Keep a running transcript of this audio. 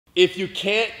If you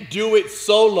can't do it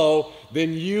solo,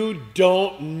 then you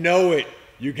don't know it.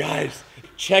 You guys,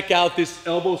 check out this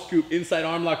elbow scoop inside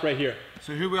arm lock right here.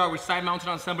 So here we are, we're side mounted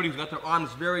on somebody who's got their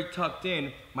arms very tucked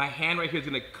in. My hand right here is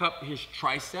gonna cup his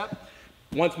tricep.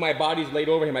 Once my body's laid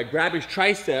over him, I grab his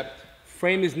tricep,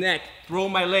 frame his neck, throw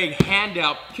my leg, hand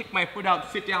out, kick my foot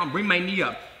out, sit down, bring my knee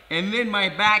up. And then my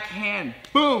back hand,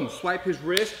 boom, swipe his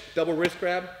wrist, double wrist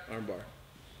grab, armbar.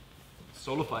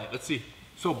 Solo fight, let's see.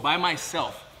 So by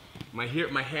myself, my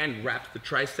hand wraps the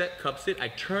tricep, cups it, I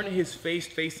turn his face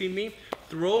facing me,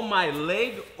 throw my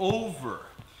leg over,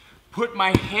 put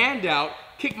my hand out,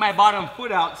 kick my bottom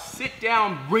foot out, sit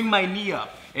down, bring my knee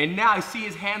up. And now I see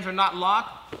his hands are not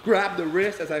locked, grab the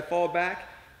wrist as I fall back,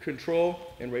 control,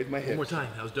 and raise my hips. One more time,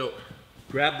 that was dope.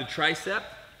 Grab the tricep,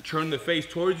 turn the face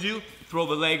towards you, throw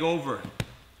the leg over.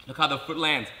 Look how the foot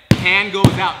lands. Hand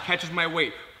goes out, catches my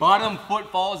weight. Bottom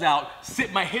foot falls out,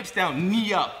 sit my hips down,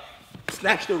 knee up.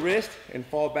 Snatch the wrist and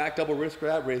fall back, double wrist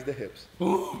grab, raise the hips.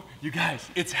 Ooh, you guys,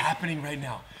 it's happening right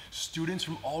now. Students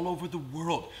from all over the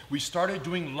world. We started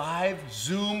doing live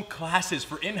Zoom classes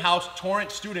for in-house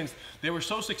Torrent students. They were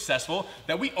so successful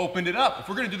that we opened it up. If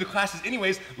we're gonna do the classes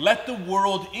anyways, let the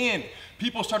world in.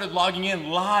 People started logging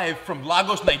in live from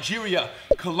Lagos, Nigeria,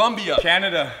 Colombia,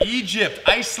 Canada, Egypt,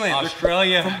 Iceland,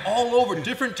 Australia. from all over,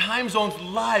 different time zones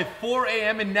live, 4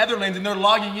 a.m. in Netherlands, and they're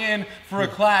logging in for a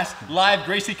class, live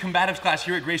Gracie Combatives class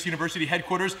here at Gracie University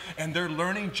headquarters, and they're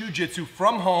learning jiu-jitsu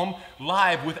from home,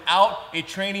 live, without a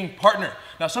training partner.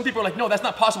 Now, some people are like, no, that's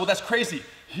not possible, that's crazy.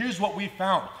 Here's what we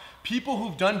found. People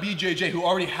who've done BJJ, who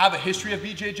already have a history of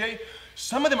BJJ,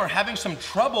 some of them are having some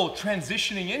trouble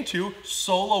transitioning into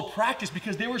solo practice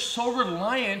because they were so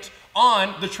reliant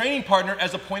on the training partner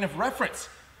as a point of reference.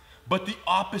 But the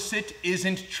opposite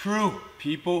isn't true.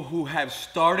 People who have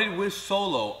started with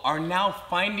solo are now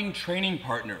finding training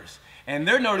partners. And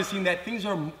they're noticing that things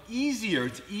are easier.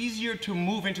 It's easier to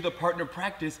move into the partner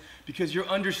practice because your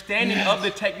understanding of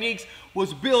the techniques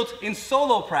was built in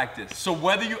solo practice. So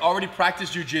whether you already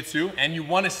practice jiu-jitsu and you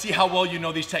want to see how well you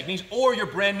know these techniques, or you're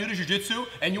brand new to jiu-jitsu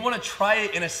and you want to try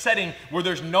it in a setting where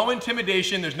there's no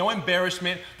intimidation, there's no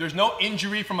embarrassment, there's no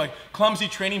injury from a clumsy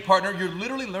training partner, you're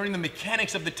literally learning the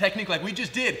mechanics of the technique like we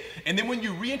just did. And then when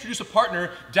you reintroduce a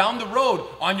partner down the road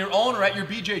on your own or at your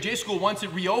BJJ school, once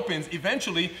it reopens,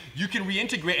 eventually you can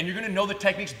reintegrate and you're going to know the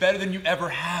techniques better than you ever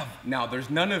have. Now, there's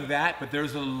none of that, but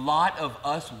there's a lot of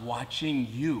us watching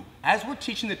you. As we're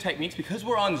teaching the techniques, because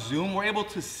we're on Zoom, we're able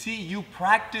to see you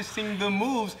practicing the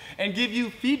moves and give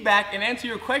you feedback and answer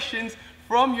your questions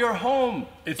from your home.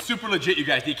 It's super legit, you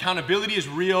guys. The accountability is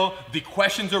real, the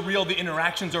questions are real, the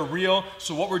interactions are real.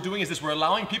 So what we're doing is this, we're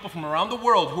allowing people from around the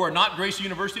world who are not Gracie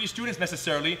University students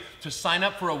necessarily to sign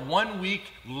up for a 1-week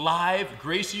live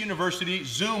Gracie University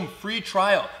Zoom free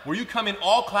trial where you come in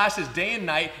all classes day and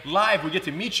night, live. We get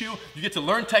to meet you, you get to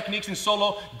learn techniques in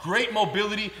solo, great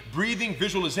mobility, breathing,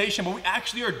 visualization, but we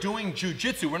actually are doing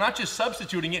jiu-jitsu. We're not just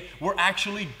substituting it, we're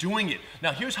actually doing it.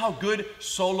 Now here's how good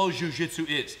solo jiu-jitsu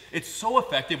is. It's so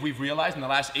effective, we've realized in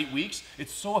the last 8 weeks,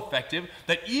 it's so effective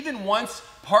that even once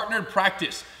partnered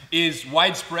practice is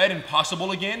widespread and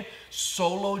possible again,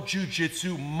 solo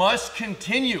jiu-jitsu must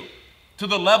continue to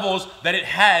the levels that it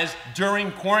has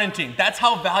during quarantine. That's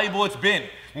how valuable it's been.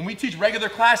 When we teach regular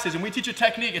classes and we teach a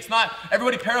technique, it's not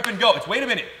everybody pair up and go. It's wait a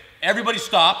minute, everybody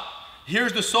stop.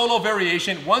 Here's the solo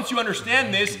variation. Once you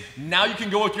understand this, now you can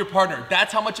go with your partner.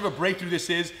 That's how much of a breakthrough this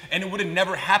is, and it would have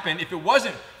never happened if it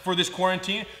wasn't for this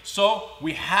quarantine. So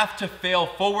we have to fail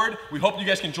forward. We hope you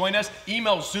guys can join us.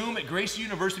 Email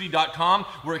zoom@gracieuniversity.com.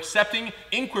 We're accepting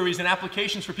inquiries and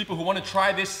applications for people who want to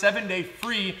try this 7-day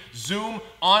free Zoom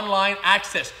online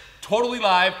access. Totally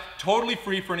live, totally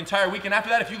free for an entire week. And after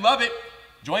that, if you love it,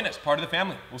 join us, part of the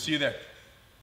family. We'll see you there.